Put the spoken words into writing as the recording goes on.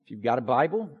If you've got a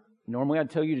Bible, normally I'd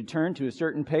tell you to turn to a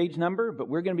certain page number, but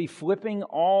we're going to be flipping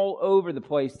all over the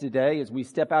place today as we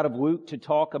step out of Luke to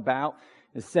talk about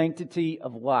the sanctity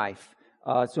of life.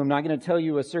 So I'm not going to tell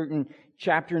you a certain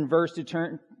chapter and verse to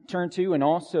turn to, and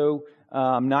also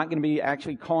I'm not going to be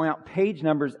actually calling out page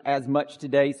numbers as much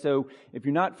today. So if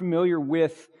you're not familiar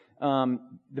with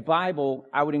the Bible,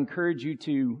 I would encourage you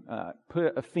to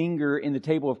put a finger in the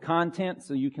table of contents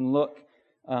so you can look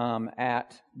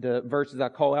at the verses I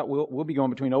call out. We'll be going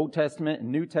between Old Testament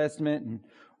and New Testament and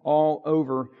all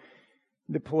over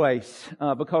the place.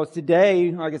 Because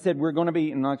today, like I said, we're going to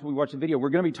be, and like we watch the video, we're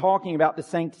going to be talking about the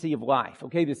sanctity of life.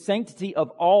 Okay, the sanctity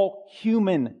of all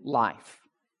human life.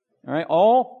 All right,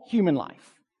 all human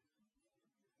life.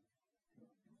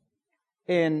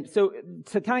 And so,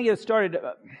 to kind of get us started,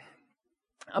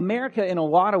 America in a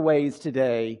lot of ways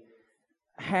today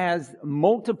has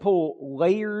multiple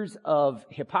layers of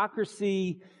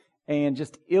hypocrisy and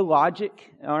just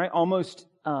illogic, all right, almost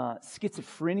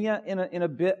schizophrenia in a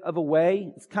bit of a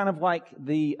way. It's kind of like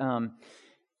the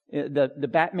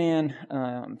Batman,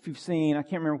 if you've seen, I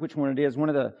can't remember which one it is, one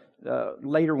of the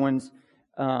later ones.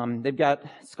 They've got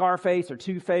Scarface or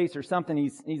Two-Face or something.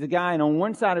 He's a guy, and on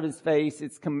one side of his face,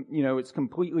 it's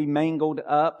completely mangled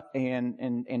up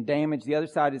and damaged. The other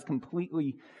side is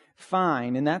completely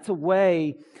fine. And that's a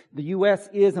way the U.S.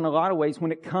 is in a lot of ways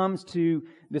when it comes to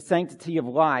the sanctity of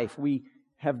life. We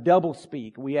have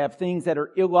doublespeak. We have things that are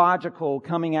illogical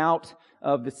coming out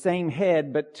of the same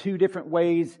head, but two different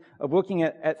ways of looking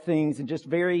at things, and just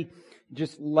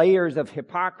layers of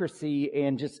hypocrisy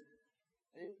and just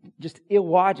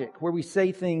illogic, where we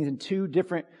say things in two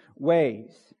different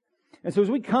ways. And so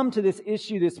as we come to this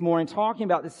issue this morning, talking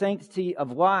about the sanctity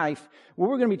of life,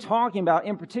 what we're going to be talking about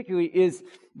in particular is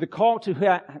the call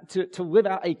to live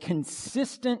out a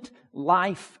consistent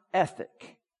life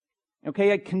ethic.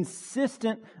 Okay, a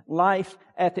consistent life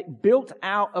ethic built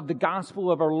out of the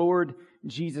gospel of our Lord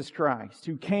Jesus Christ,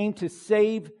 who came to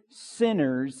save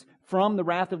sinners from the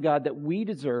wrath of God that we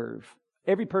deserve,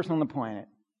 every person on the planet,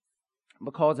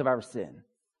 because of our sin.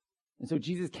 And so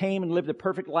Jesus came and lived a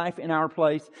perfect life in our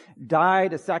place,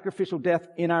 died a sacrificial death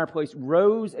in our place,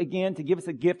 rose again to give us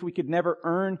a gift we could never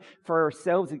earn for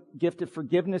ourselves, a gift of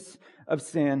forgiveness of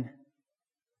sin.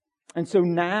 And so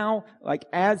now, like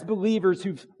as believers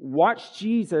who've watched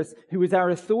Jesus, who is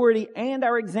our authority and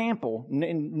our example,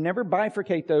 and never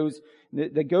bifurcate those,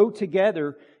 they go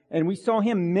together, and we saw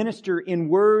Him minister in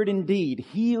word and deed,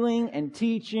 healing and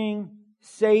teaching,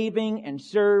 saving and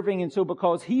serving. And so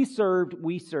because He served,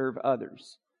 we serve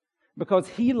others. Because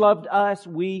He loved us,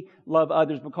 we love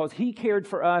others. Because He cared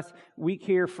for us, we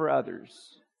care for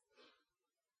others.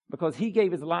 Because He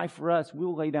gave His life for us,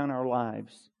 we'll lay down our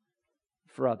lives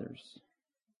for others.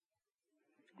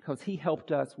 Because He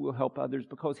helped us, we'll help others.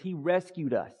 Because He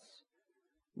rescued us,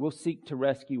 we'll seek to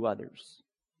rescue others.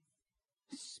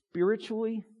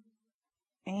 Spiritually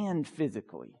and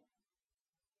physically.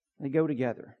 They go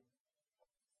together.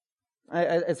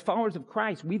 As followers of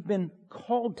Christ, we've been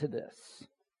called to this.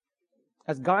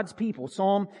 As God's people,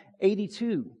 Psalm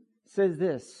 82 says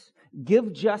this: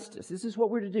 give justice. This is what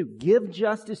we're to do. Give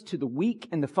justice to the weak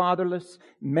and the fatherless.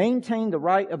 Maintain the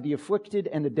right of the afflicted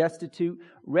and the destitute.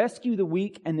 Rescue the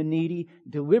weak and the needy.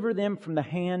 Deliver them from the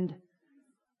hand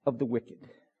of the wicked.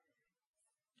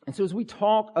 And so as we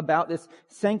talk about this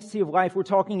sanctity of life, we're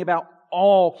talking about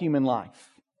all human life.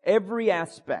 Every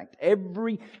aspect,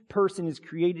 every person is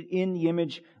created in the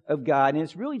image of God. And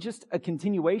it's really just a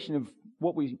continuation of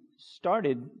what we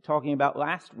started talking about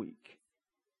last week.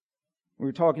 We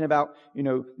were talking about,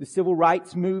 the civil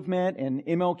rights movement and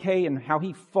MLK and how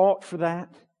he fought for that.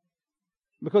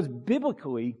 Because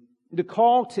biblically, the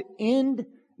call to end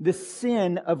the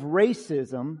sin of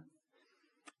racism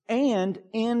and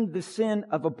end the sin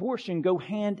of abortion go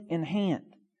hand in hand.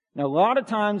 Now, a lot of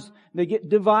times they get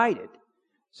divided.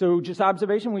 So just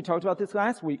observation, we talked about this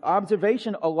last week.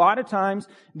 Observation, a lot of times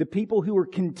the people who are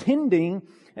contending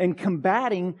and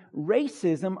combating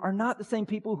racism are not the same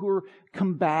people who are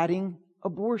combating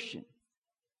abortion.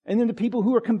 And then the people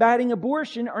who are combating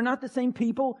abortion are not the same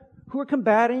people who are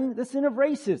combating the sin of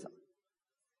racism.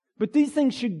 But these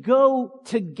things should go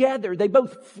together. They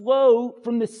both flow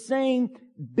from the same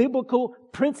biblical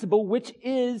principle, which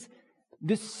is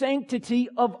the sanctity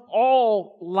of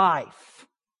all life.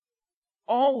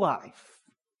 All life.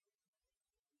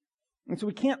 And so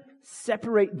we can't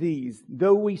separate these,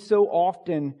 though we so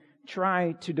often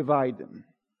try to divide them.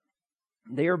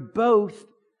 They are both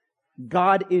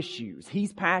God issues.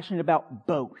 He's passionate about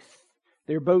both.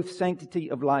 They're both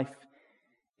sanctity of life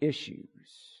issues.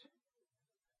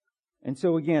 And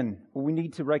so again, what we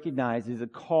need to recognize is a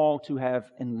call to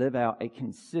have and live out a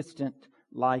consistent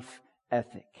life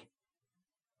ethic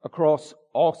across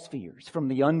all spheres, from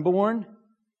the unborn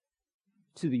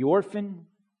to the orphan,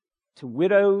 to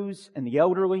widows and the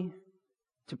elderly,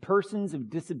 to persons of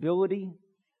disability,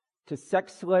 to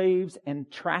sex slaves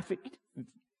and trafficked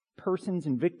persons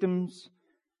and victims,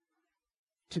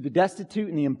 to the destitute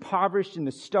and the impoverished and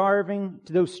the starving,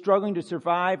 to those struggling to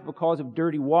survive because of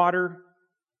dirty water,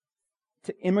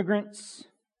 to immigrants,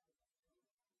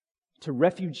 to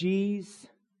refugees,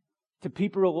 to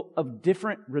people of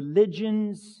different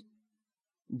religions,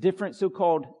 different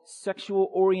so-called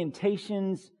sexual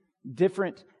orientations,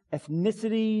 different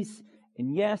ethnicities,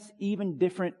 and yes, even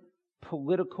different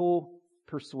political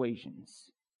persuasions.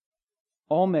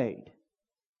 All made,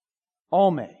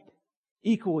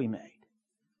 equally made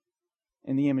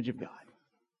in the image of God.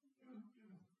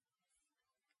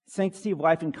 Sanctity of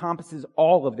life encompasses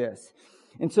all of this.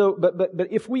 And so, but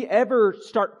if we ever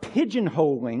start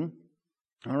pigeonholing,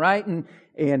 all right,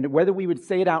 and whether we would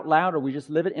say it out loud or we just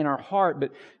live it in our heart,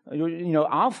 but,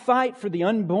 I'll fight for the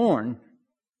unborn,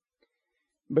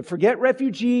 but forget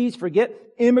refugees, forget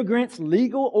immigrants,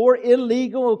 legal or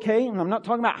illegal, okay? And I'm not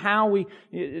talking about how we,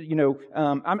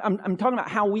 I'm talking about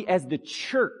how we as the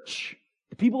church,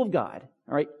 the people of God,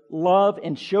 all right, love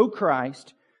and show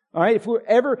Christ. All right, if we're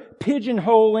ever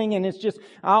pigeonholing and it's just,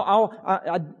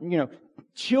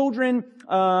 children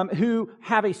who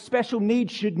have a special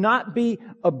need should not be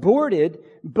aborted,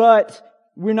 but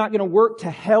we're not going to work to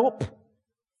help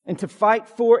and to fight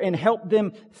for and help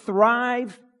them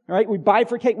thrive. All right, we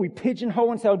bifurcate, we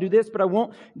pigeonhole and say, I'll do this, but I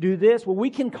won't do this. Well, we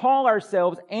can call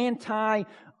ourselves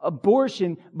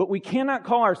anti-abortion, but we cannot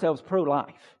call ourselves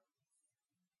pro-life.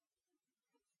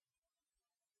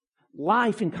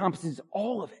 Life encompasses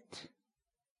all of it.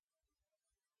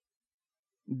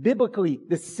 Biblically,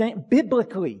 the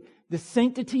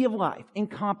sanctity of life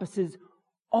encompasses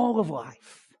all of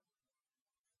life.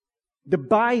 The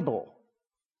Bible.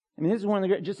 I mean, this is one of the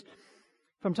great, just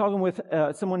if I'm talking with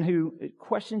someone who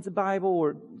questions the Bible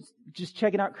or just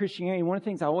checking out Christianity, one of the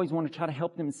things I always want to try to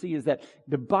help them see is that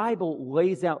the Bible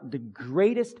lays out the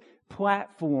greatest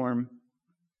platform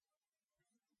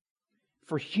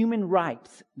for human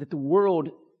rights that the world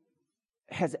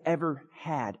has ever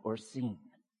had or seen.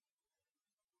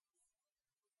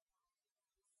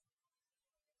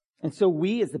 And so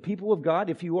we, as the people of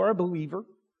God, if you are a believer,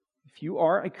 if you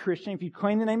are a Christian, if you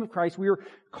claim the name of Christ, we are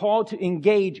called to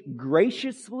engage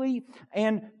graciously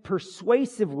and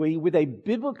persuasively with a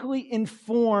biblically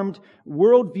informed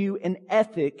worldview and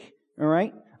ethic, all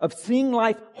right, of seeing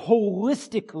life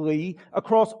holistically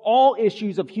across all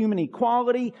issues of human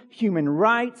equality, human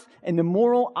rights, and the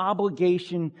moral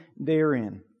obligation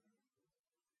therein.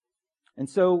 And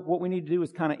so what we need to do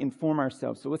is kind of inform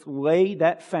ourselves. So let's lay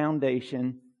that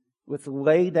foundation. Let's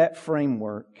lay that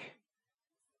framework.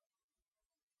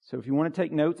 So if you want to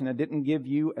take notes, and I didn't give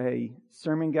you a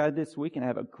sermon guide this week, and I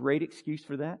have a great excuse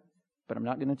for that, but I'm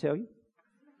not going to tell you.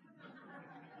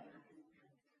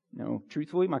 No,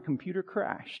 truthfully, my computer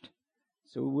crashed,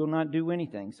 so it will not do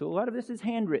anything. So a lot of this is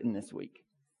handwritten this week.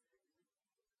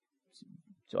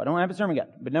 So I don't have a sermon guide.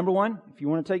 But number one, if you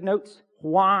want to take notes,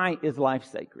 why is life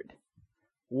sacred?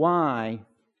 Why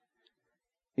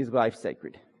is life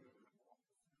sacred?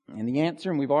 And the answer,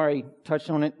 and we've already touched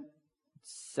on it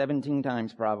 17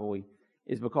 times probably,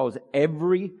 is because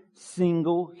every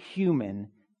single human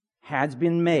has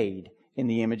been made in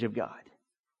the image of God.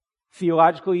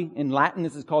 Theologically, in Latin,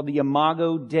 this is called the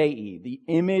imago Dei, the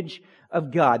image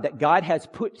of God. That God has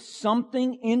put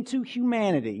something into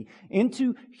humanity,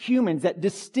 into humans, that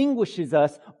distinguishes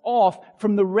us off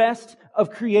from the rest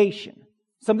of creation.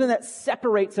 Something that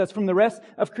separates us from the rest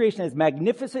of creation. As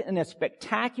magnificent and as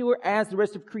spectacular as the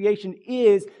rest of creation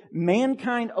is,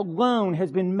 mankind alone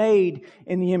has been made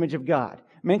in the image of God.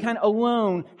 Mankind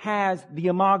alone has the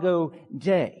imago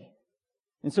Dei.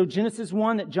 And so Genesis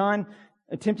 1 that John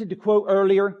attempted to quote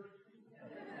earlier.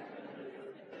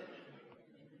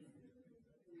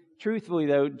 Truthfully,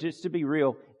 though, just to be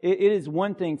real, it is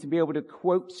one thing to be able to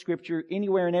quote Scripture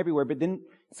anywhere and everywhere, but then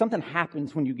something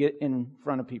happens when you get in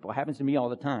front of people. It happens to me all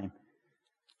the time.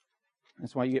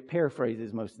 That's why you get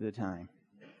paraphrases most of the time.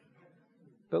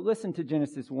 But listen to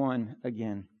Genesis 1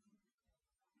 again.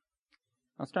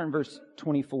 I'll start in verse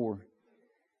 24.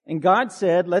 And God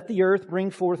said, let the earth bring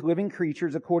forth living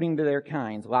creatures according to their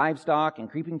kinds, livestock and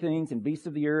creeping things and beasts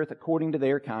of the earth according to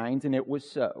their kinds. And it was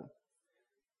so.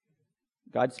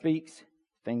 God speaks,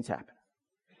 things happen.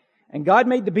 And God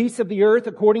made the beasts of the earth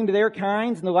according to their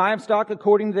kinds, and the livestock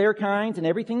according to their kinds, and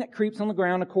everything that creeps on the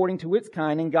ground according to its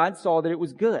kind. And God saw that it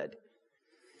was good.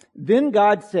 Then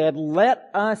God said, let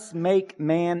us make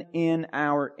man in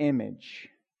our image.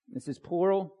 This is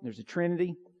plural. There's a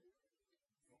Trinity.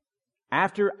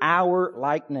 After our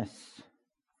likeness.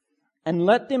 And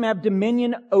let them have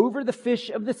dominion over the fish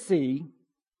of the sea,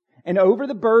 and over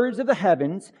the birds of the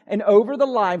heavens, and over the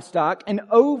livestock, and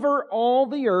over all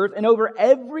the earth, and over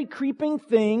every creeping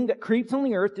thing that creeps on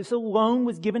the earth. This alone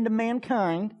was given to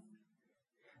mankind.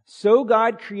 So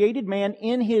God created man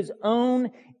in His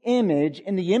own image.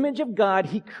 In the image of God,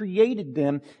 He created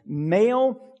them.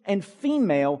 Male and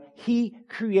female, He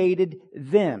created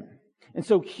them. And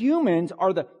so humans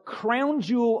are the crown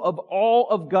jewel of all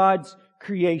of God's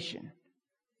creation.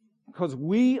 Because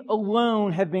we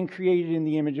alone have been created in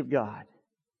the image of God.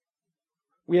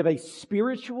 We have a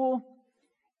spiritual,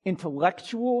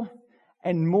 intellectual,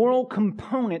 and moral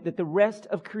component that the rest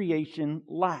of creation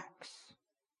lacks.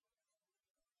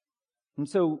 And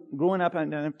so growing up,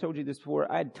 and I've told you this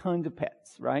before, I had tons of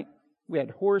pets, right? We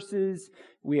had horses,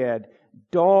 we had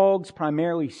dogs,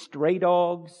 primarily stray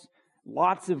dogs,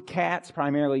 lots of cats,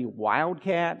 primarily wild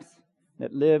cats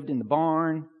that lived in the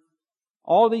barn,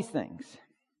 all these things.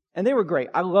 And they were great.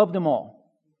 I loved them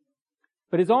all.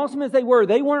 But as awesome as they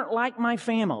weren't like my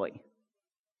family.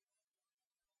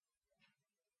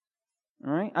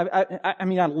 All right? I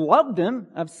mean, I loved them.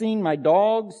 I've seen my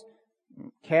dogs,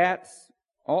 cats,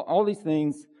 all these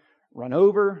things run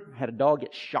over. Had a dog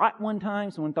get shot one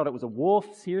time. Someone thought it was a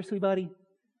wolf. Seriously, buddy?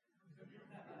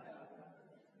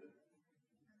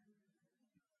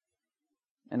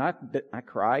 And I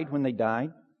cried when they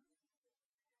died.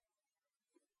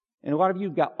 And a lot of you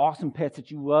have got awesome pets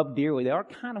that you love dearly. They are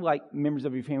kind of like members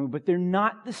of your family, but they're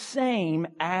not the same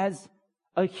as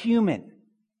a human.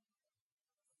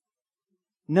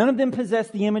 None of them possess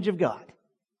the image of God.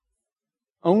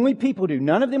 Only people do.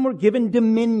 None of them were given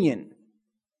dominion.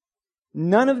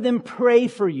 None of them pray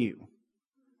for you.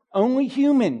 Only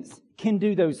humans can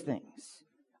do those things.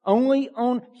 Only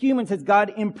on humans has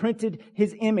God imprinted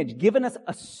His image, given us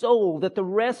a soul that the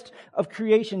rest of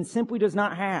creation simply does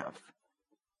not have.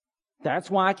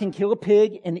 That's why I can kill a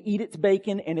pig and eat its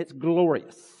bacon, and it's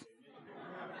glorious.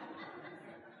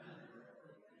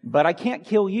 But I can't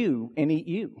kill you and eat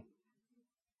you.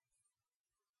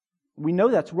 We know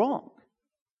that's wrong.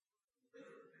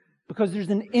 Because there's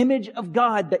an image of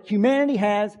God that humanity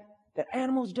has that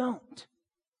animals don't.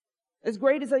 As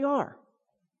great as they are.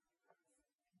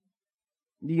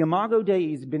 The Imago Dei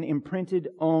has been imprinted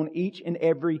on each and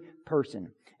every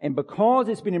person. And because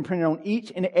it's been imprinted on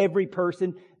each and every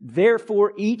person,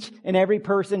 therefore each and every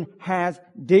person has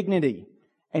dignity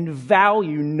and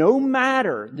value, no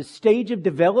matter the stage of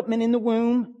development in the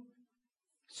womb,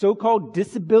 so-called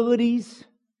disabilities,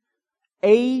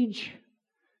 age,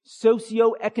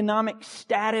 socioeconomic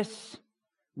status,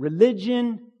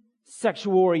 religion,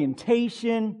 sexual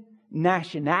orientation,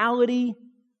 nationality,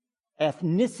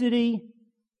 ethnicity.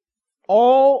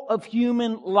 All of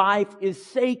human life is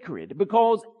sacred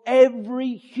because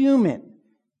every human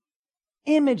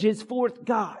images forth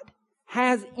God,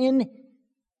 has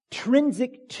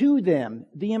intrinsic to them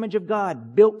the image of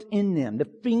God built in them, the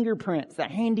fingerprints, the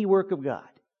handiwork of God.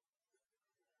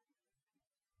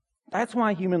 That's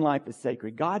why human life is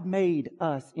sacred. God made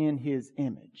us in His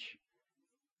image.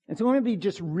 And so let me be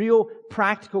just real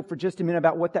practical for just a minute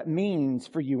about what that means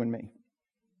for you and me.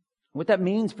 What that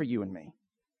means for you and me.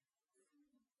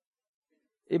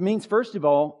 It means, first of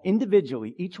all,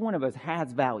 individually, each one of us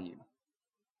has value,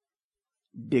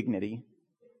 dignity,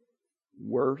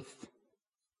 worth,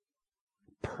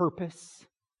 purpose.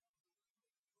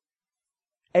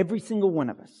 Every single one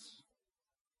of us.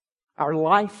 Our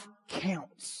life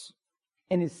counts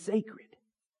and is sacred.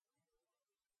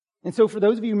 And so for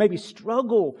those of you who maybe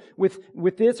struggle with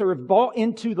this or have bought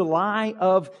into the lie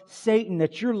of Satan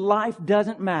that your life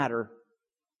doesn't matter,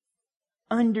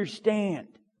 understand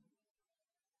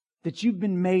that you've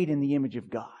been made in the image of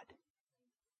God.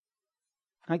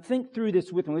 I think through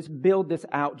this with me. Let's build this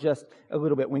out just a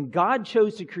little bit. When God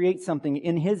chose to create something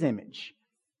in His image,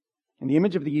 in the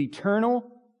image of the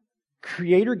eternal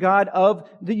Creator God of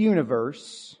the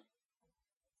universe,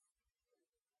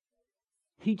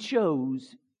 He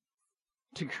chose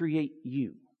to create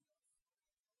you.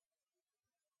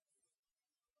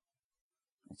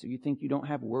 And so you think you don't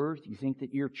have worth? You think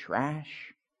that you're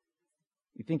trash?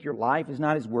 You think your life is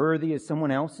not as worthy as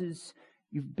someone else's?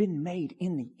 You've been made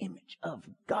in the image of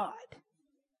God.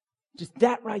 Just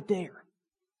that right there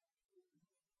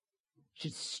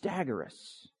should stagger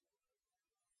us.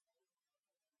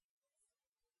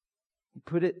 We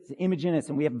put the image in us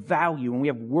and we have value and we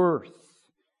have worth.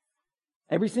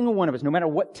 Every single one of us, no matter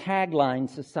what tagline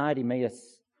society may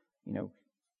us,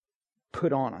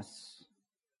 put on us.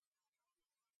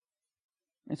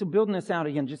 And so building this out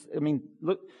again,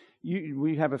 look,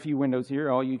 we have a few windows here.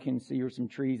 All you can see are some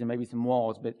trees and maybe some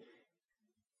walls, but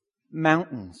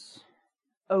mountains,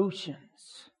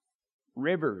 oceans,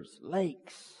 rivers,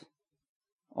 lakes,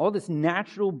 all this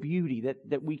natural beauty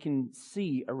that we can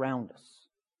see around us.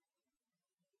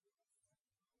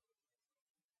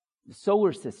 The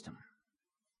solar system,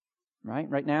 right?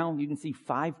 Right now, you can see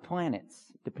 5 planets,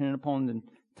 depending upon the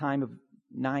time of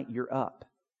night you're up.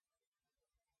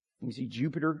 You can see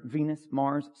Jupiter, Venus,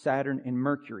 Mars, Saturn, and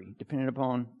Mercury, depending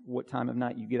upon what time of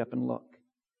night you get up and look.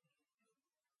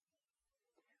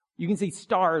 You can see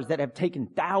stars that have taken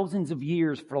thousands of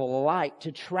years for light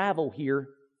to travel here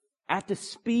at the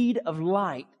speed of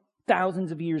light,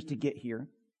 thousands of years to get here.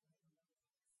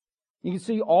 You can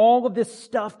see all of this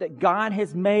stuff that God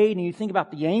has made, and you think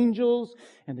about the angels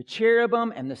and the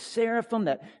cherubim and the seraphim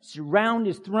that surround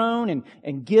His throne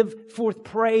and give forth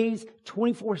praise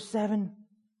 24/7.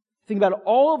 Think about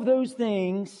all of those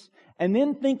things, and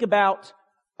then think about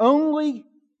only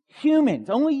humans,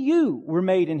 only you were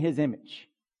made in His image.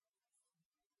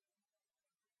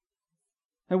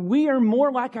 And we are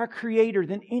more like our Creator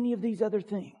than any of these other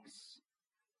things.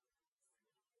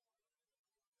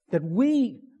 That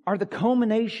we are the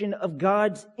culmination of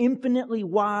God's infinitely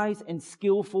wise and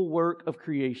skillful work of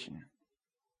creation.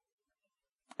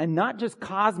 And not just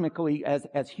cosmically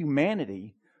as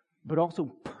humanity, but also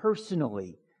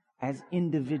personally as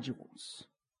individuals.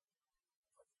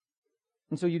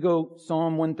 And so you go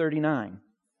Psalm 139,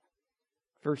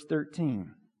 verse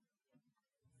 13.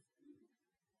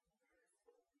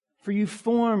 For you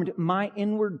formed my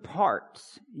inward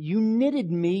parts. You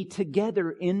knitted me together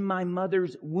in my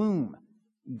mother's womb.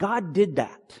 God did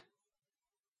that.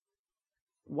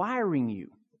 Wiring you.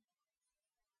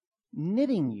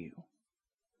 Knitting you.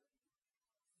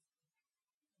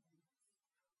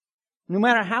 No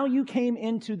matter how you came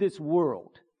into this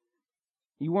world,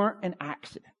 you weren't an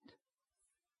accident.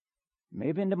 You may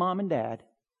have been to mom and dad,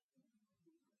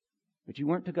 but you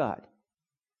weren't to God.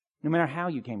 No matter how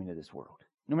you came into this world.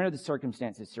 No matter the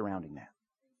circumstances surrounding that.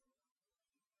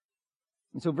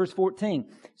 And so verse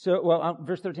 14.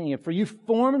 Verse 13. For you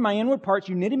formed my inward parts.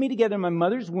 You knitted me together in my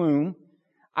mother's womb.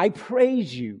 I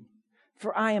praise you,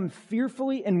 for I am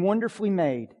fearfully and wonderfully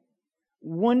made.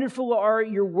 Wonderful are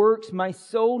your works. My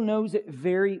soul knows it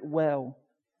very well.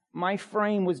 My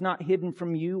frame was not hidden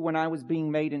from you when I was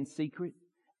being made in secret,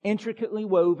 intricately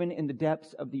woven in the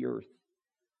depths of the earth.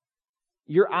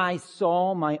 Your eyes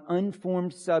saw my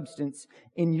unformed substance.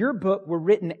 In your book were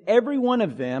written every one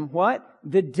of them, what?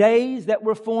 The days that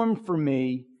were formed for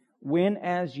me, when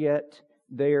as yet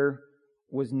there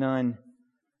was none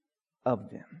of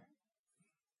them.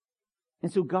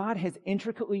 And so God has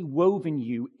intricately woven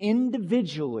you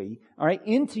individually, all right,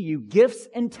 into you gifts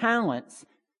and talents.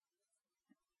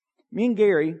 Me and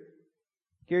Gary,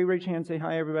 raise your hand, say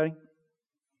hi everybody.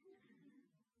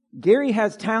 Gary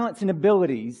has talents and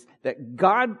abilities that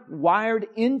God wired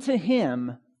into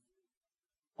him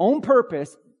on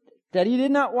purpose that He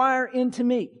did not wire into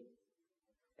me.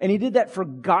 And He did that for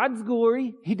God's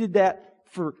glory. He did that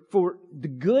for the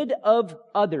good of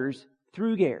others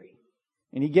through Gary.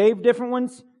 And He gave different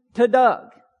ones to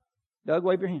Doug. Doug,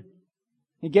 wave your hand.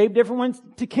 He gave different ones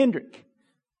to Kendrick.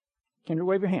 Kendrick,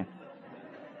 wave your hand.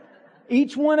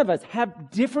 Each one of us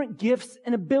have different gifts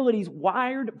and abilities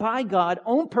wired by God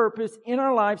on purpose in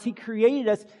our lives. He created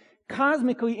us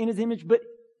cosmically in His image, but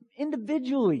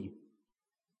individually.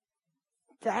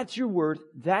 That's your worth.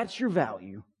 That's your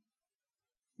value.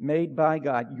 Made by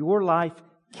God. Your life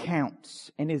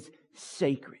counts and is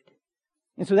sacred.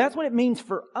 And so that's what it means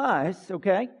for us,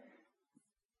 okay?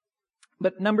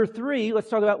 But number 3, let's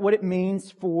talk about what it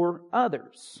means for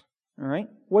others. All right?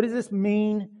 What does this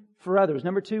mean for others?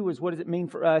 Number 2 was what does it mean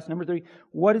for us? Number 3,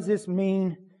 what does this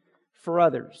mean for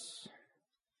others?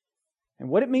 And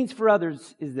what it means for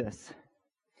others is this.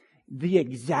 The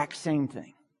exact same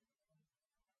thing.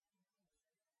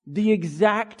 The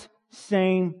exact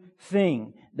same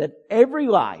thing. That every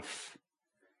life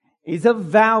is of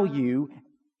value,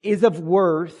 is of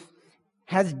worth,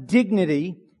 has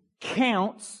dignity,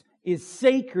 counts, is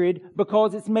sacred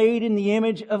because it's made in the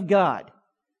image of God.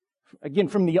 Again,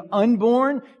 from the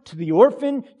unborn to the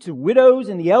orphan, to widows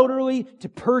and the elderly, to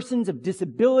persons of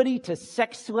disability, to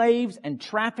sex slaves and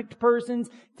trafficked persons,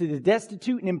 to the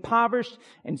destitute and impoverished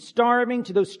and starving,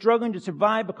 to those struggling to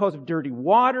survive because of dirty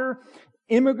water,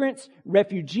 immigrants,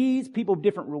 refugees, people of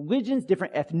different religions,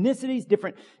 different ethnicities,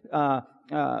 different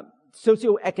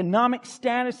socioeconomic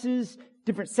statuses,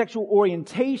 different sexual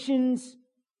orientations,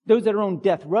 those that are on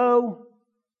death row,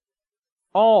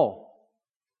 all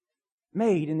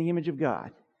made in the image of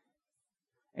God.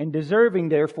 and deserving,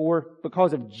 therefore,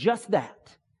 because of just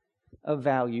that, of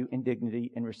value and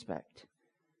dignity and respect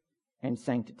and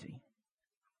sanctity.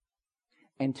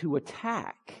 And to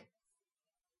attack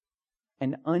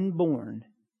an unborn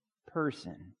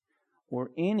person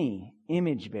or any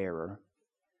image bearer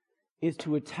is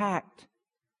to attack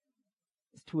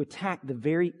the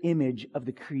very image of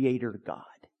the Creator God.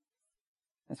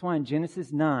 That's why in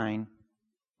Genesis 9,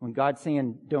 when God's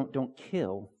saying don't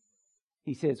kill,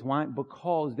 He says, why?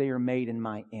 Because they are made in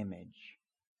my image.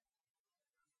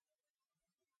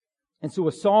 And so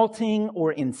assaulting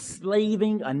or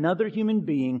enslaving another human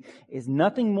being is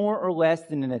nothing more or less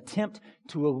than an attempt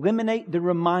to eliminate the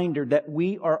reminder that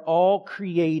we are all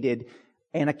created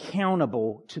and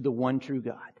accountable to the one true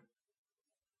God.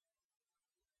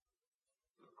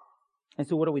 And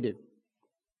so what do we do?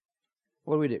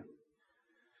 What do?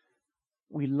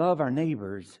 We love our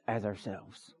neighbors as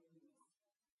ourselves.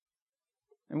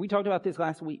 And we talked about this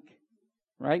last week.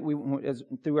 Right?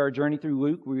 Through our journey through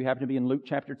Luke, we happened to be in Luke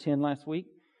chapter 10 last week.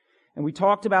 And we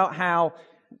talked about how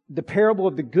the parable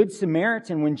of the Good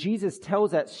Samaritan, when Jesus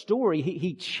tells that story,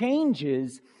 he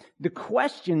changes the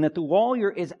question that the lawyer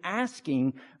is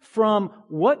asking from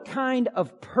what kind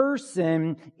of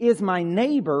person is my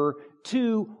neighbor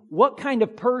to what kind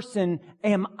of person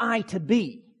am I to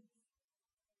be?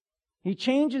 He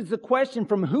changes the question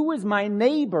from who is my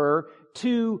neighbor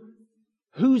to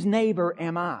whose neighbor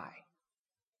am I?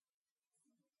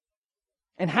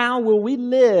 And how will we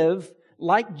live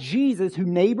like Jesus who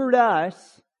neighbored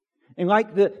us and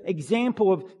like the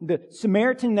example of the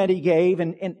Samaritan that He gave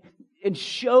and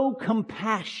show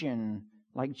compassion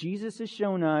like Jesus has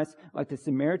shown us, like the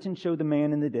Samaritan showed the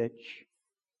man in the ditch.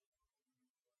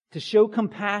 To show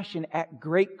compassion at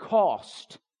great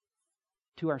cost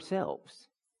to ourselves.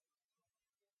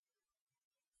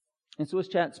 And so let's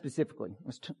chat specifically.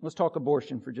 Let's talk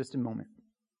abortion for just a moment.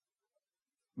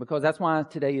 Because that's why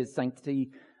today is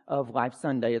Sanctity of Life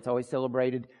Sunday. It's always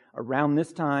celebrated around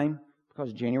this time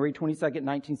because January 22nd,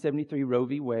 1973, Roe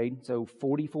v. Wade. So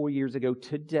 44 years ago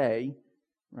today,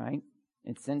 right?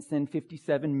 And since then,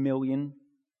 57 million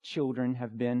children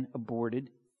have been aborted.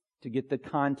 To get the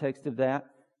context of that,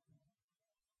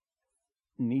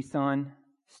 Nissan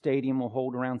Stadium will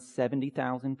hold around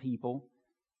 70,000 people.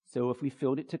 So if we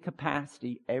filled it to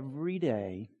capacity every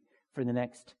day for the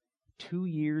next 2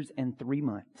 years and 3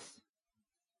 months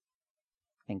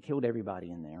and killed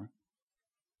everybody in there,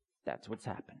 that's what's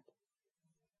happened.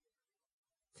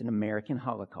 It's an American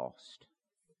Holocaust.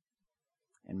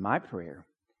 And my prayer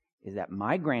is that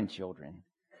my grandchildren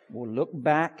will look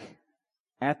back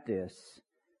at this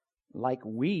like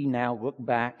we now look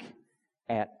back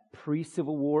at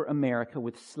pre-Civil War America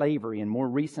with slavery and more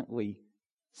recently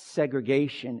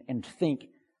segregation and think,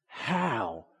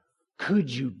 how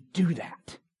could you do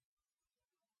that?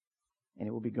 And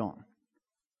it will be gone.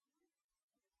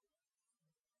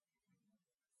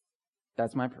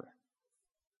 That's my prayer.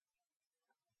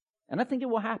 And I think it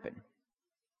will happen.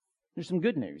 There's some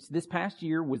good news. This past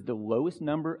year was the lowest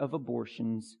number of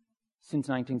abortions since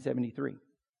 1973.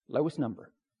 Lowest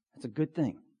number. That's a good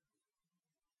thing.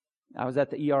 I was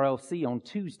at the ERLC on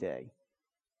Tuesday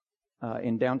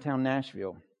in downtown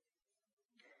Nashville.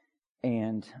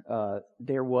 And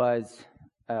there was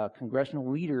a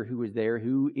congressional leader who was there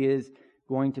who is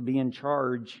going to be in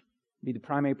charge, be the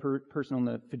primary person on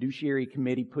the fiduciary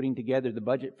committee putting together the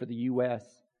budget for the U.S.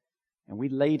 And we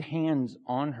laid hands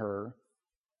on her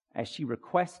as she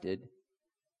requested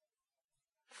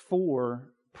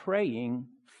for praying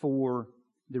for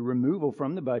the removal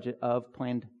from the budget of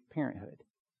Planned Parenthood.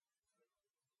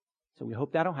 So we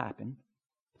hope that'll happen.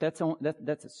 That's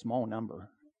a small number.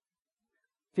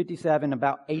 57,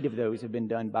 about 8 of those have been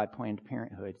done by Planned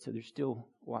Parenthood. So there's still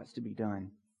lots to be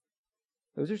done.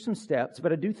 Those are some steps,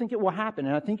 but I do think it will happen.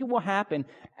 And I think it will happen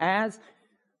as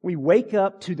we wake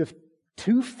up to the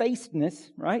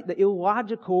two-facedness, right? The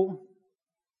illogical,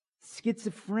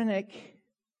 schizophrenic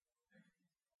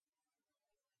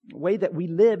way that we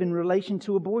live in relation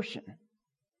to abortion.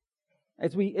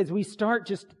 As we start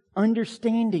just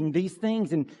understanding these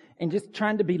things and just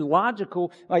trying to be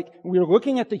logical, like we're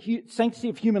looking at the sanctity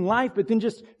of human life, but then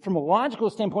just from a logical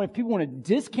standpoint, if people want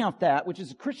to discount that, which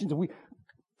is Christians, we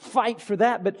fight for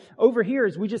that. But over here,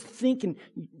 as we just think and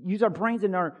use our brains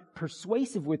and are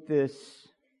persuasive with this,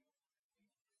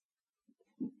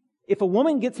 if a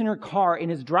woman gets in her car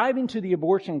and is driving to the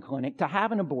abortion clinic to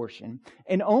have an abortion,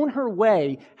 and on her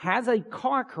way has a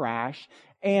car crash,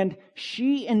 and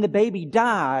she and the baby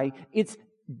die, it's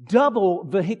double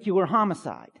vehicular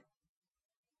homicide.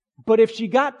 But if she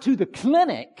got to the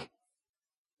clinic,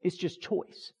 it's just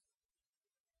choice.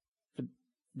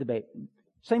 The baby.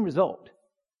 Same result.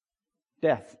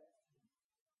 Death.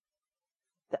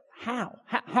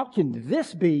 How can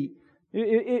this be?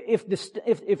 If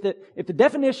the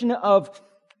definition of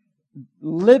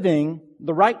living,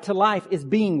 the right to life, is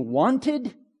being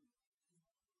wanted,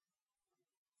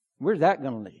 where's that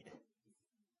going to lead?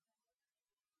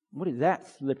 What is that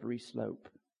slippery slope?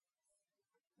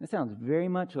 That sounds very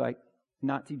much like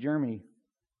Nazi Germany.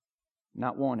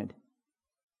 Not wanted.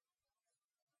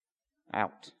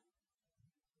 Out.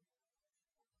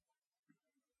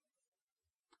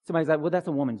 Somebody's like, well, that's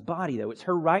a woman's body, though. It's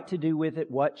her right to do with it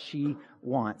what she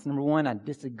wants. Number one, I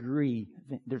disagree.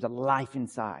 There's a life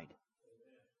inside.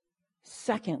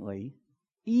 Secondly,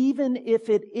 even if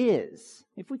it is,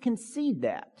 if we concede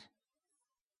that,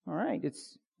 all right,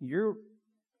 it's your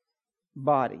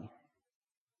body.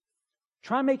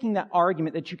 Try making that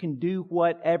argument that you can do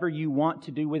whatever you want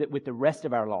to do with it with the rest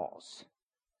of our laws.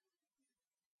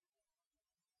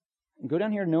 And go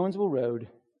down here to Nowensville Road,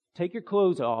 take your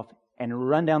clothes off, and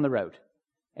run down the road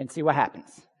and see what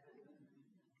happens.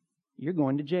 You're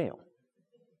going to jail.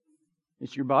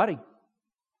 It's your body.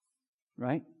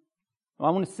 Right? Well,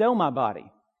 I want to sell my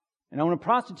body. And I want to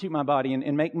prostitute my body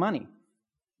and make money.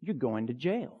 You're going to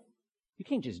jail. You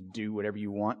can't just do whatever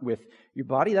you want with your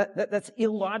body. That's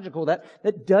illogical.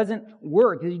 That doesn't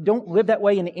work. You don't live that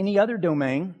way in any other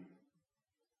domain.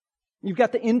 You've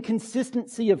got the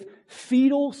inconsistency of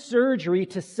fetal surgery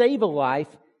to save a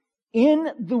life in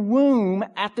the womb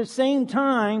at the same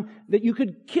time that you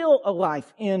could kill a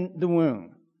life in the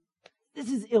womb. This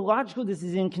is illogical. This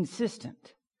is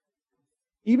inconsistent.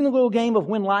 Even the little game of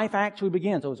when life actually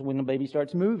begins. Oh, it's when the baby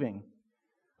starts moving.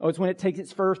 Oh, it's when it takes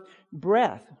its first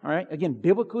breath. All right. Again,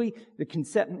 biblically,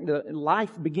 the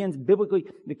life begins biblically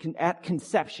at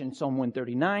conception. Psalm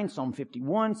 139, Psalm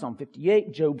 51, Psalm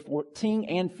 58, Job 14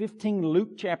 and 15,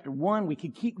 Luke chapter 1. We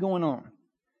could keep going on.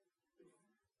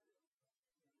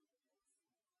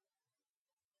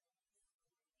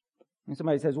 And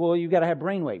somebody says, well, you've got to have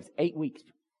brainwaves. 8 weeks.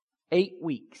 8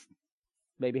 weeks.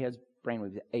 Baby has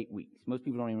brainwaves at 8 weeks. Most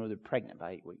people don't even know they're pregnant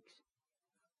by 8 weeks.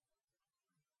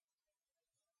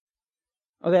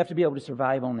 Oh, they have to be able to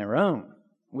survive on their own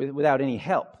without any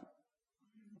help.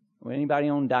 With anybody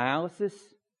on dialysis,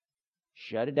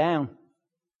 shut it down.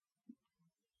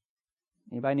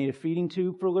 Anybody need a feeding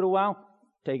tube for a little while?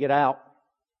 Take it out.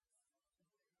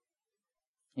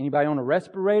 Anybody on a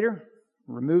respirator?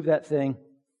 Remove that thing.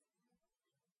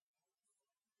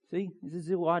 See, this is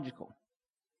illogical.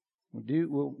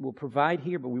 We'll provide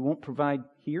here, but we won't provide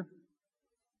here.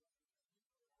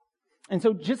 And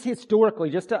so just historically,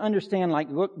 just to understand,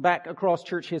 look back across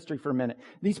church history for a minute.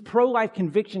 These pro-life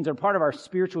convictions are part of our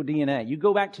spiritual DNA. You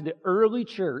go back to the early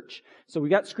church, so we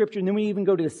got scripture, and then we even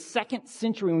go to the 2nd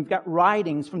century, and we've got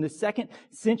writings from the 2nd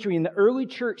century, and the early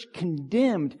church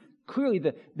condemned clearly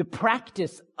the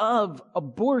practice of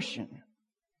abortion.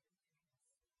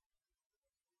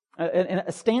 And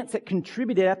a stance that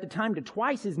contributed at the time to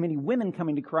twice as many women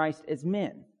coming to Christ as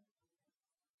men.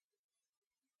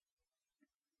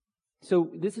 So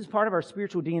this is part of our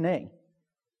spiritual DNA.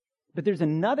 But there's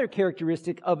another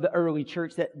characteristic of the early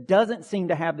church that doesn't seem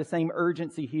to have the same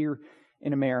urgency here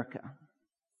in America.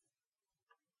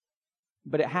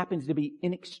 But it happens to be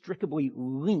inextricably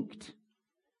linked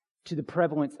to the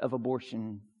prevalence of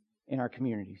abortion in our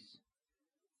communities.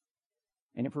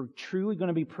 And if we're truly going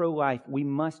to be pro-life, we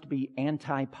must be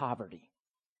anti-poverty.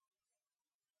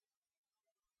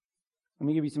 Let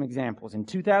me give you some examples. In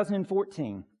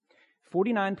 2014,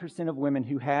 49% of women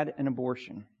who had an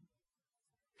abortion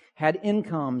had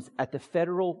incomes at the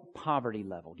federal poverty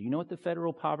level. Do you know what the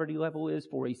federal poverty level is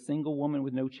for a single woman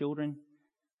with no children?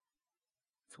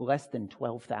 It's less than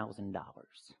 $12,000.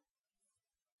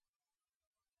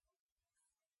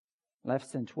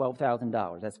 Less than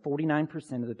 $12,000. That's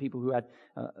 49% of the people who had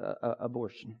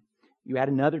abortion. You add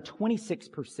another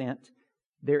 26%,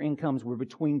 their incomes were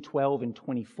between $12,000 and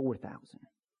 $24,000.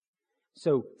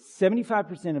 So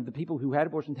 75% of the people who had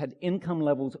abortions had income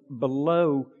levels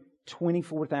below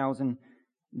 $24,000.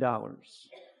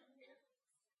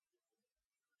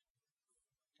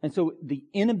 And so the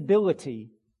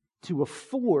inability to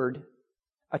afford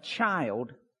a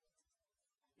child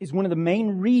is one of the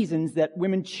main reasons that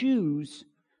women choose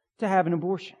to have an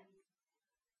abortion.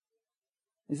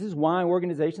 This is why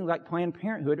organizations like Planned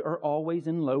Parenthood are always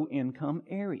in low-income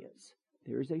areas.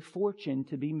 There is a fortune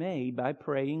to be made by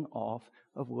preying off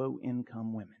of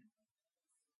low-income women.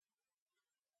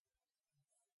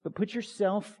 But put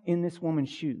yourself in this woman's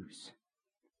shoes.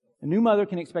 A new mother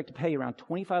can expect to pay around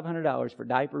 $2,500 for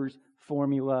diapers,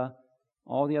 formula,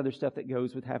 all the other stuff that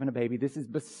goes with having a baby. This is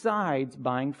besides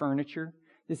buying furniture.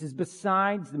 This is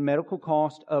besides the medical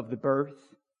cost of the birth.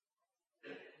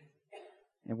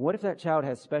 And what if that child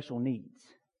has special needs?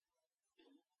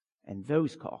 And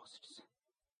those costs.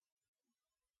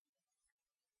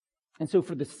 And so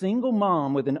for the single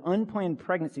mom with an unplanned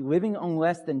pregnancy living on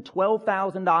less than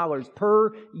 $12,000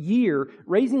 per year,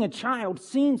 raising a child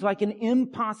seems like an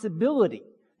impossibility.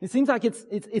 It seems like it's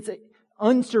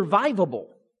unsurvivable.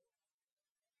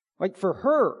 Like for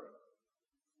her.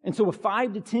 And so a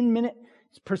 5 to 10 minute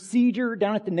procedure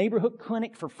down at the neighborhood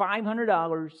clinic for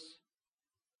 $500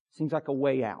 seems like a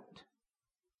way out.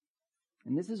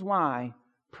 And this is why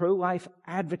pro-life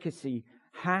advocacy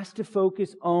has to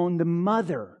focus on the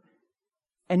mother.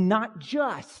 And not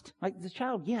just, like the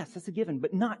child, yes, that's a given,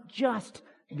 but not just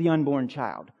the unborn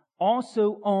child.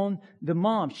 Also on the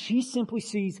mom. She simply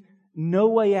sees no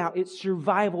way out. It's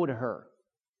survival to her.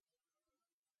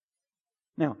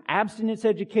 Now, abstinence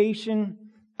education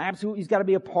absolutely has got to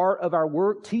be a part of our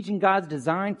work. Teaching God's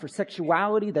design for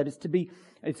sexuality, that is to be,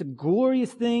 it's a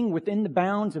glorious thing within the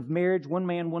bounds of marriage, one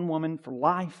man, one woman for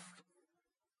life.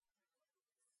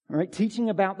 All right, teaching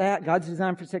about that, God's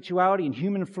design for sexuality and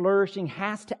human flourishing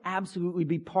has to absolutely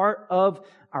be part of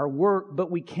our work, but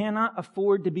we cannot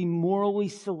afford to be morally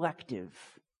selective.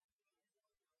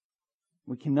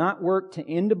 We cannot work to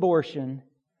end abortion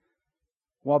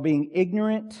while being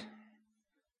ignorant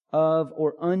of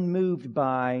or unmoved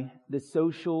by the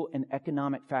social and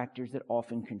economic factors that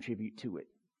often contribute to it.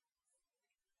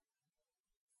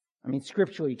 I mean,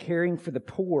 scripturally, caring for the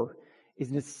poor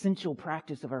is an essential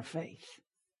practice of our faith.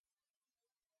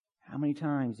 How many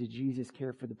times did Jesus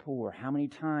care for the poor? How many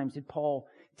times did Paul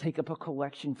take up a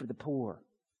collection for the poor?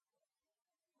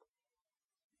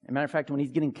 As a matter of fact, when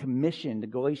he's getting commissioned to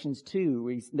Galatians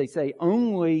 2, they say,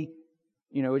 only,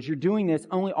 as you're doing this,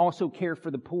 only also care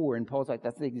for the poor. And Paul's like,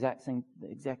 that's the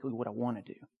exactly what I want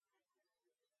to do.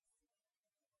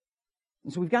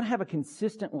 And so we've got to have a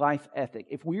consistent life ethic.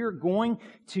 If we are going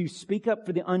to speak up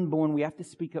for the unborn, we have to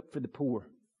speak up for the poor.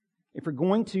 If we're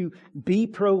going to be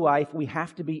pro-life, we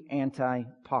have to be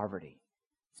anti-poverty.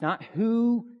 It's not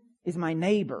who is my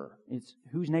neighbor. It's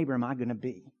whose neighbor am I going to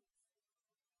be?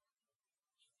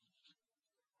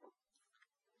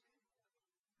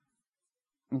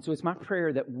 And so it's my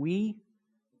prayer that we,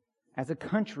 as a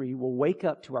country, will wake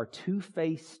up to our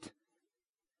two-faced,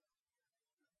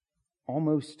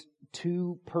 almost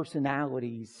two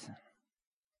personalities,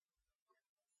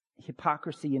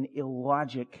 hypocrisy and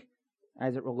illogic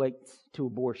as it relates to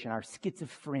abortion, our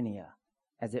schizophrenia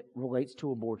as it relates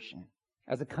to abortion.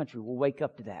 As a country, we'll wake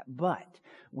up to that. But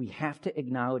we have to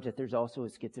acknowledge that there's also a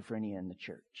schizophrenia in the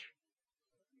church.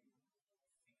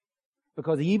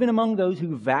 Because even among those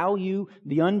who value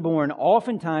the unborn,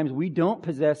 oftentimes we don't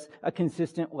possess a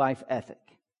consistent life ethic.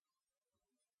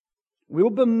 We'll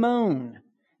bemoan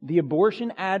the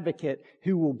abortion advocate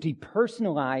who will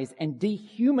depersonalize and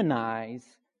dehumanize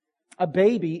a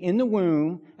baby in the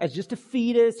womb as just a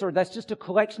fetus, or that's just a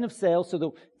collection of cells. So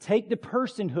they'll take the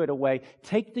personhood away,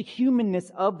 take the humanness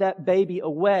of that baby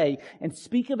away, and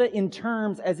speak of it in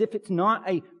terms as if it's not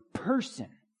a person.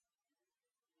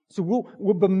 So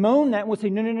we'll bemoan that and we'll say,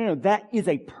 no, that is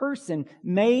a person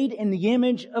made in the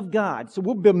image of God. So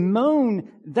we'll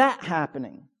bemoan that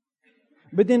happening.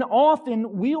 But then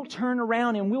often we'll turn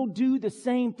around and we'll do the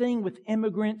same thing with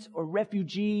immigrants or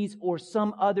refugees or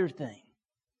some other thing.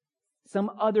 Some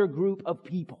other group of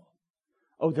people.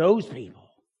 Oh, those people.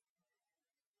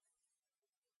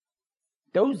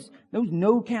 Those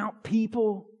no-count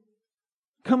people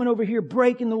coming over here,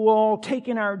 breaking the law,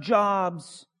 taking our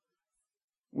jobs.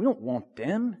 We don't want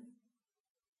them.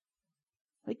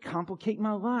 They complicate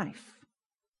my life.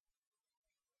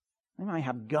 They might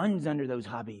have guns under those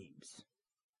Habibs.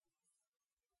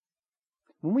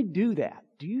 When we do that,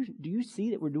 do you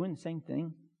see that we're doing the same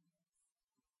thing?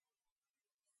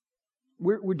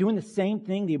 We're doing the same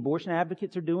thing the abortion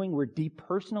advocates are doing. We're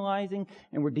depersonalizing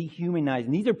and we're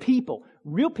dehumanizing. These are people,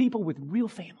 real people with real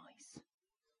families.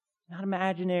 Not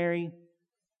imaginary,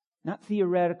 not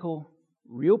theoretical,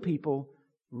 real people,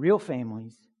 real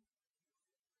families.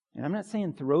 And I'm not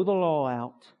saying throw the law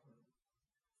out,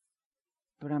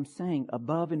 but I'm saying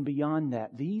above and beyond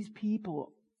that, these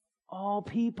people, all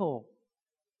people,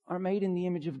 are made in the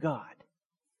image of God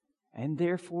and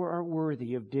therefore are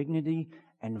worthy of dignity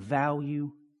and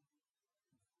value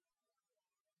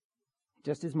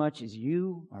just as much as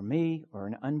you or me or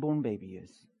an unborn baby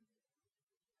is.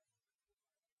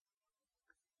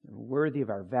 They're worthy of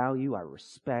our value, our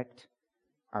respect,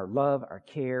 our love, our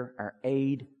care, our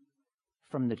aid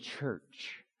from the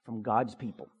church, from God's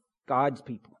people. God's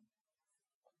people.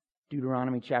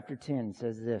 Deuteronomy chapter 10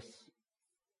 says this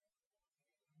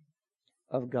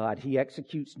of God. He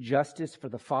executes justice for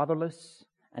the fatherless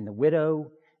and the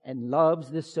widow and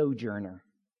loves the sojourner.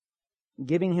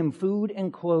 giving him food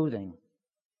and clothing.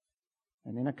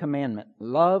 And then a commandment,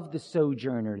 love the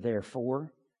sojourner,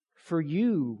 therefore, for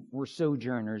you were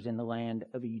sojourners in the land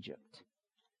of Egypt.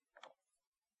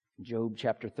 Job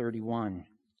chapter 31,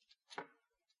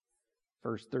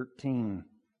 verse 13.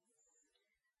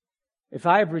 If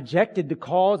I have rejected the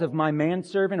cause of my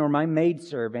manservant or my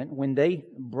maidservant when they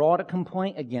brought a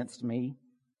complaint against me,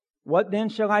 what then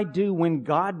shall I do when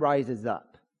God rises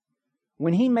up?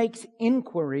 When he makes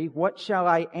inquiry, what shall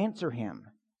I answer him?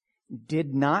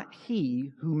 Did not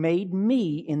he who made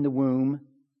me in the womb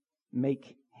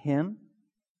make him?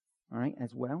 All right,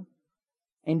 as well.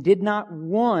 And did not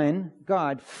one,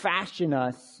 God, fashion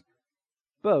us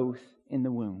both in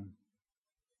the womb?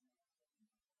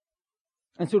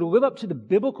 And so to live up to the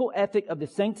biblical ethic of the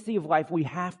sanctity of life, we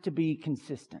have to be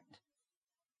consistent.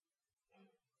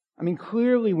 I mean,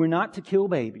 clearly we're not to kill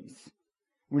babies.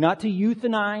 We're not to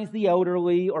euthanize the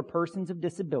elderly or persons of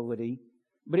disability.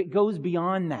 But it goes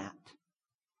beyond that.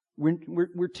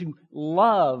 We're to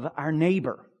love our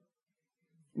neighbor.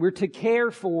 We're to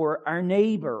care for our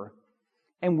neighbor.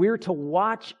 And we're to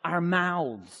watch our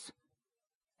mouths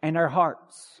and our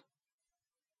hearts.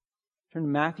 Turn to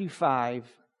Matthew 5,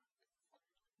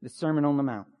 the Sermon on the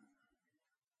Mount.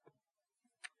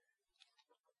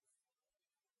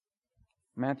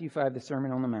 Matthew 5, the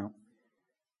Sermon on the Mount.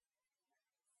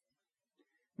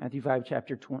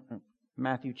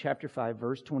 Matthew chapter 5,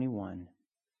 verse 21.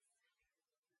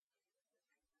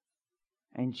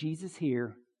 And Jesus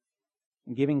here,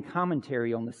 giving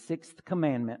commentary on the sixth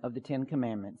commandment of the Ten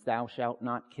Commandments, thou shalt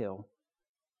not kill,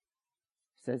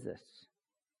 says this.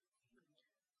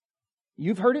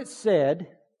 You've heard it said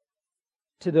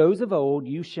to those of old,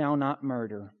 you shall not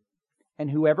murder,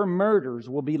 and whoever murders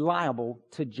will be liable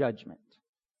to judgment.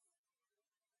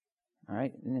 All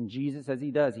right, and then Jesus, as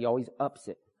he does, he always ups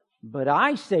it. But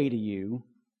I say to you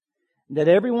that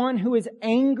everyone who is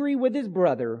angry with his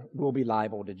brother will be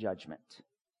liable to judgment.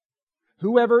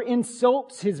 Whoever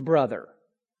insults his brother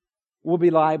will be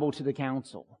liable to the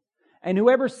council. And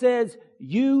whoever says,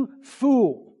 you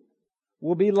fool,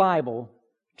 will be liable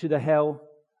to the hell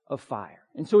of fire.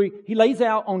 And so he lays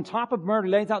out, on top of murder,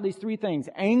 he lays out these three things: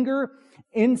 anger,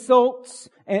 insults,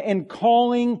 and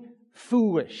calling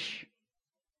foolish.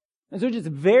 And so just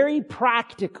very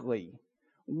practically,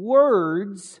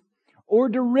 words or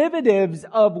derivatives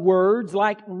of words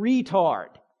like retard,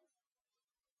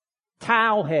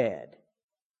 towelhead,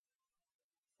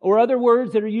 or other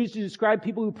words that are used to describe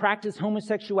people who practice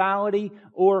homosexuality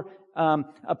or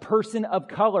a person of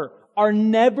color are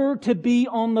never to be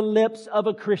on the lips of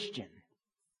a Christian.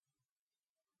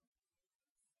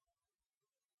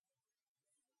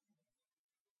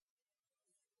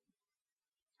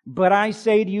 But I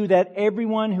say to you that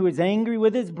everyone who is angry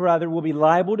with his brother will be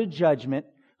liable to judgment.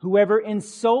 Whoever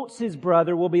insults his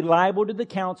brother will be liable to the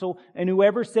council, and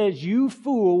whoever says, you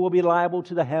fool, will be liable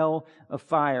to the hell of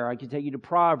fire. I could take you to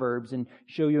Proverbs and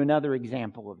show you another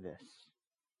example of this.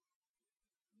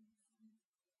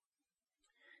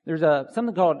 There's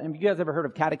something called, have you guys ever heard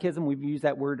of catechism? We've used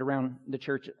that word around the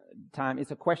church time.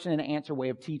 It's a question and answer way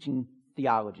of teaching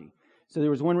theology. So there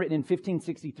was one written in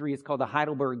 1563. It's called the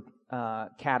Heidelberg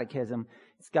Catechism.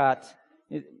 It's got,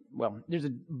 there's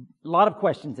a lot of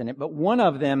questions in it, but one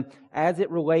of them, as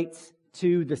it relates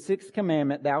to the sixth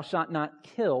commandment, thou shalt not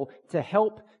kill, to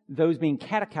help those being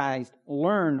catechized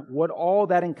learn what all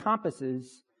that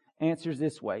encompasses, answers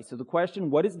this way. So the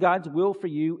question, what is God's will for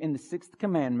you in the sixth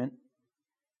commandment?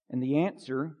 And the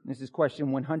answer, this is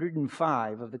question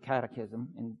 105 of the Catechism,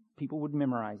 and people would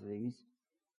memorize these,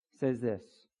 says this.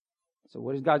 So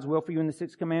what is God's will for you in the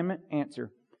sixth commandment?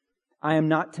 Answer, I am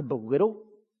not to belittle,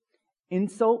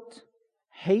 insult,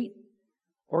 hate,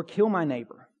 or kill my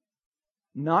neighbor,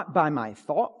 not by my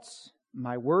thoughts,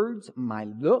 my words, my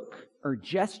look or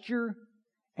gesture,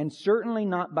 and certainly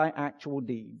not by actual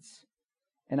deeds.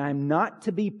 And I am not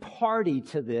to be party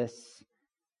to this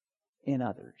in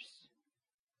others.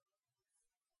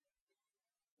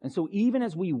 And so even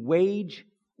as we wage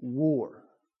war,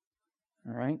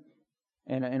 all right,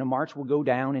 and a march will go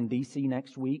down in D.C.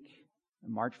 next week, a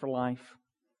March for Life.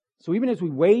 So even as we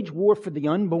wage war for the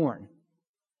unborn,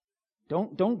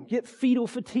 don't get fetal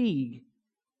fatigue.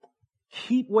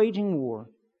 Keep waging war.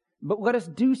 But let us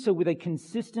do so with a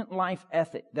consistent life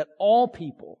ethic that all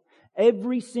people,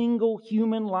 every single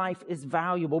human life is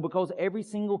valuable because every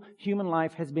single human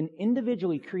life has been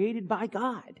individually created by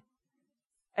God.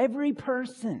 Every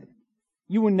person.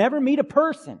 You will never meet a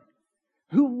person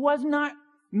who was not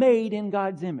made in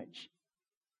God's image.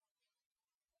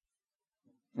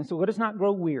 And so let us not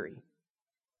grow weary.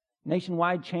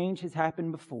 Nationwide change has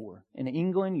happened before. In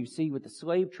England, you see with the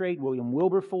slave trade, William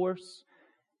Wilberforce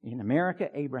In America,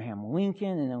 Abraham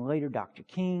Lincoln, and then later Dr.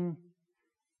 King.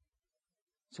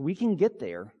 So we can get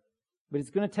there, but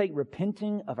it's going to take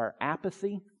repenting of our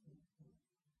apathy,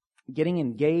 getting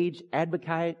engaged,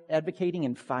 advocating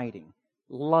and fighting,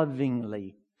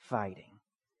 lovingly fighting.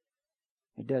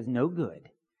 It does no good.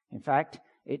 In fact,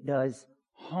 it does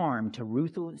harm to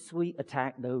ruthlessly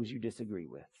attack those you disagree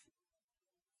with.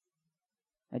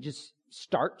 It just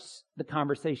starts the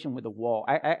conversation with a wall.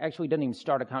 Actually, doesn't even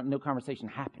start no conversation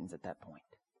happens at that point.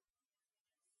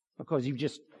 Because you're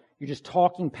just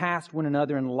talking past one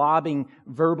another and lobbing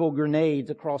verbal grenades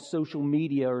across social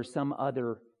media or some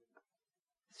other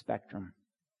spectrum.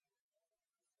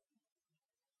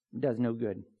 It does no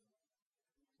good.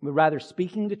 But rather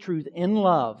speaking the truth in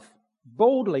love,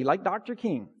 boldly, like Dr.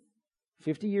 King,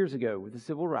 50 years ago with the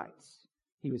civil rights.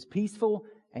 He was peaceful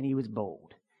and he was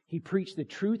bold. He preached the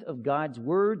truth of God's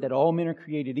Word, that all men are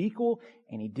created equal,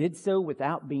 and he did so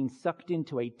without being sucked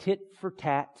into a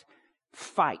tit-for-tat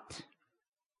fight,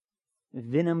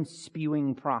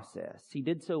 venom-spewing process. He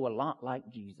did so a lot like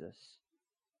Jesus,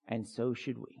 and so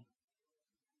should we.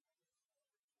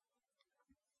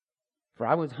 For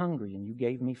I was hungry, and you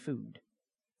gave me food.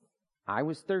 I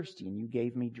was thirsty, and you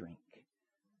gave me drink.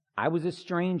 I was a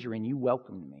stranger, and you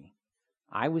welcomed me.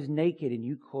 I was naked, and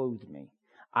you clothed me.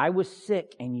 I was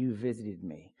sick, and you visited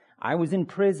me. I was in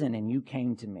prison, and you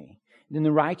came to me. Then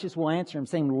the righteous will answer him,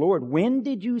 saying, Lord, when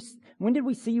did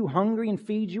we see you hungry and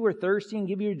feed you, or thirsty and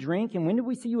give you a drink? And when did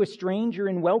we see you a stranger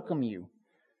and welcome you,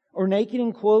 or naked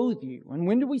and clothe you? And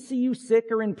when did we see you sick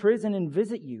or in prison and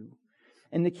visit you?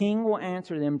 And the king will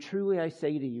answer them, truly I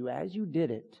say to you, as you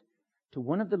did it to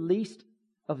one of the least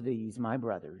of these, my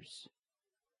brothers,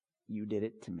 you did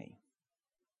it to me.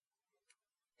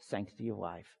 Sanctity of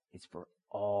life is for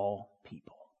all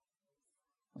people.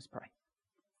 Let's pray.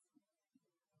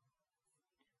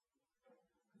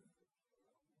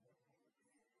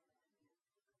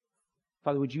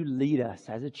 Father, would you lead us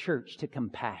as a church to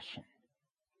compassion?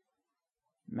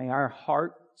 May our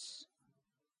hearts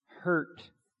hurt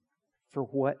for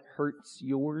what hurts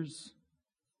yours.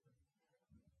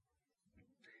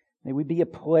 May we be a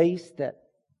place that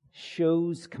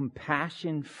shows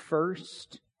compassion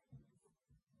first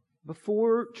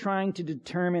before trying to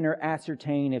determine or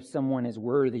ascertain if someone is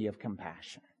worthy of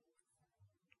compassion.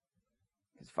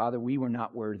 Because, Father, we were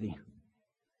not worthy.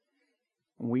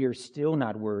 We are still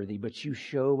not worthy, but you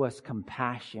show us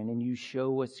compassion and you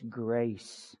show us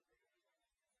grace.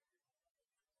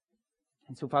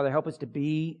 And so, Father, help us to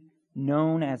be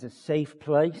known as a safe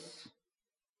place.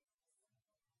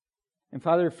 And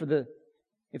Father,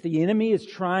 if the enemy is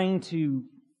trying to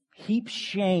heap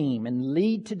shame and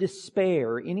lead to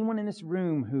despair, anyone in this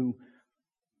room who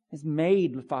has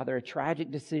made, Father, a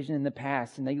tragic decision in the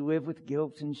past and they live with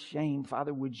guilt and shame,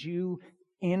 Father, would you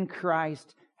in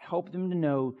Christ help them to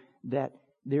know that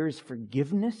there is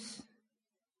forgiveness,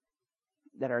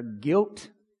 that our guilt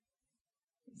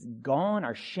is gone,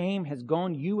 our shame has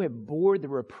gone. You have bore the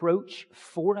reproach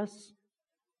for us.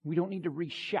 We don't need to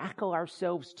reshackle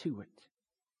ourselves to it.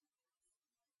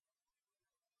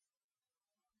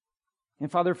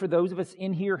 And Father, for those of us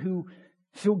in here who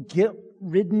feel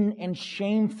guilt-ridden and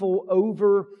shameful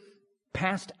over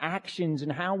past actions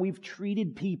and how we've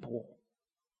treated people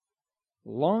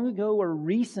long ago or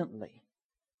recently,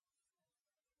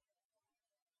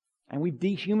 and we've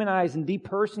dehumanized and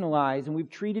depersonalized and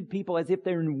we've treated people as if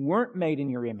they weren't made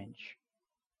in your image,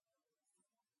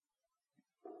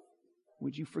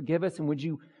 would you forgive us and would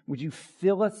you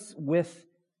fill us with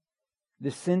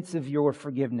the sense of your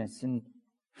forgiveness and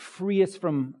free us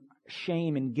from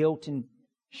shame and guilt and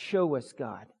show us,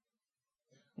 God,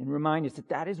 and remind us that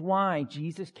that is why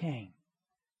Jesus came,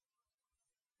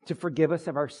 to forgive us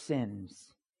of our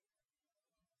sins.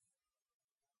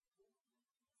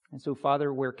 And so,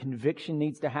 Father, where conviction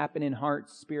needs to happen in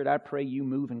hearts, Spirit, I pray you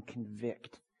move and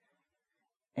convict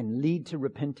and lead to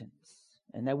repentance,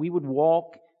 and that we would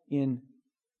walk in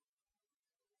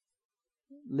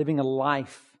living a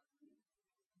life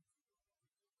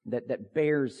that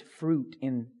bears fruit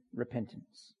in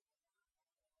repentance.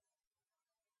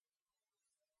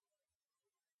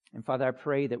 And Father, I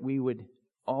pray that we would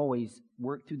always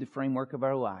work through the framework of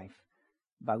our life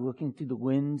by looking through the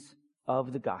lens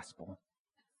of the gospel.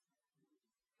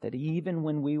 That even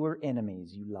when we were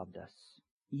enemies, you loved us.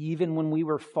 Even when we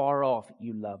were far off,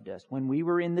 you loved us. When we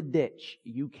were in the ditch,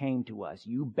 you came to us.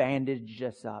 You bandaged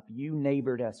us up. You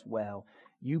neighbored us well.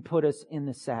 You put us in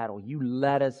the saddle. You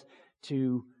led us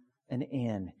to an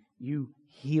inn. You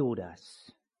healed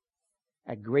us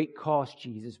at great cost,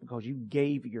 Jesus, because you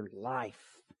gave your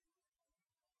life.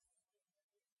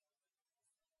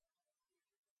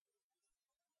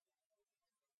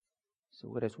 So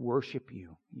let us worship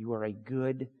you. You are a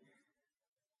good,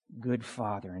 good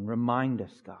Father. And remind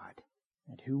us, God,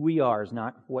 that who we are is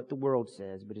not what the world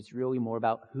says, but it's really more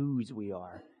about whose we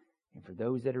are. And for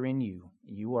those that are in you,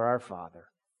 you are our Father.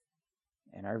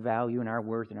 And our value and our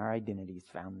worth and our identity is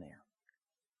found there.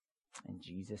 In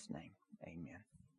Jesus' name, amen.